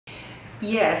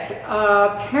Yes,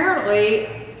 apparently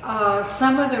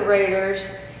some of the raiders,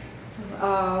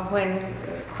 when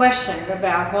questioned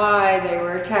about why they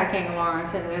were attacking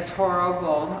Lawrence in this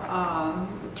horrible,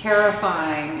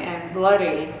 terrifying and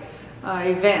bloody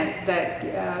event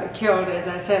that killed, as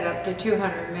I said, up to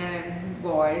 200 men and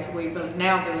boys, we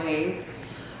now believe,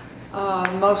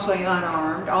 mostly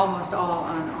unarmed, almost all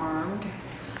unarmed.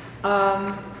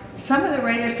 Some of the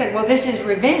raiders said, well, this is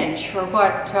revenge for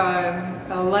what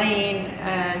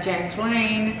James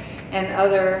Lane and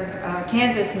other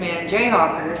Kansas men,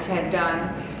 Jayhawkers, had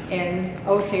done in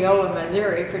Osceola,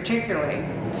 Missouri particularly.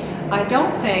 I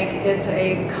don't think it's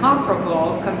a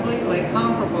completely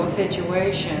comparable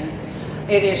situation.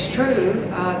 It is true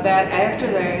that after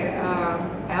the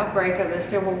outbreak of the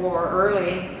Civil War,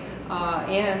 early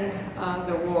in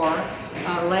the war,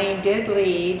 Lane did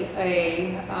lead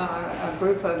a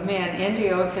group of men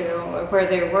into Osceola where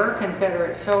there were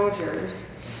Confederate soldiers,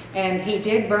 and he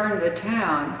did burn the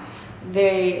town.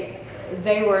 They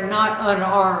were not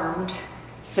unarmed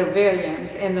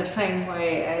civilians in the same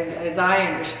way as I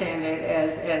understand it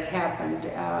as happened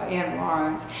in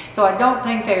Lawrence. So I don't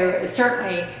think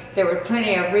certainly there were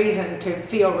plenty of reason to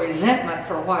feel resentment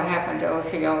for what happened to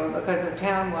Osceola because the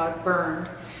town was burned.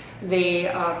 The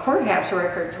courthouse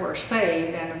records were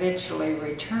saved and eventually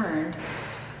returned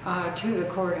to the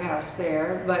courthouse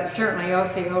there, but certainly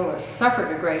Osceola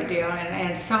suffered a great deal,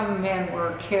 and some men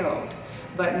were killed,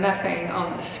 but nothing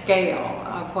on the scale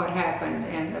of what happened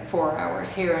in the 4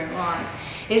 hours here in Lawrence.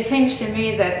 It seems to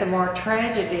me that the more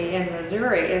tragedy in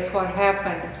Missouri is what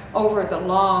happened over the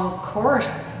long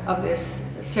course of this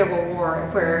Civil War,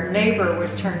 where neighbor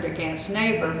was turned against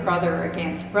neighbor, brother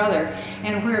against brother,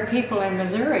 and where people in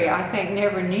Missouri, I think,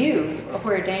 never knew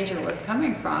where danger was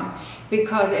coming from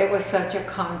because it was such a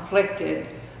conflicted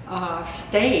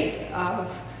state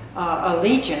of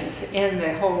allegiance in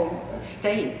the whole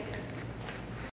state.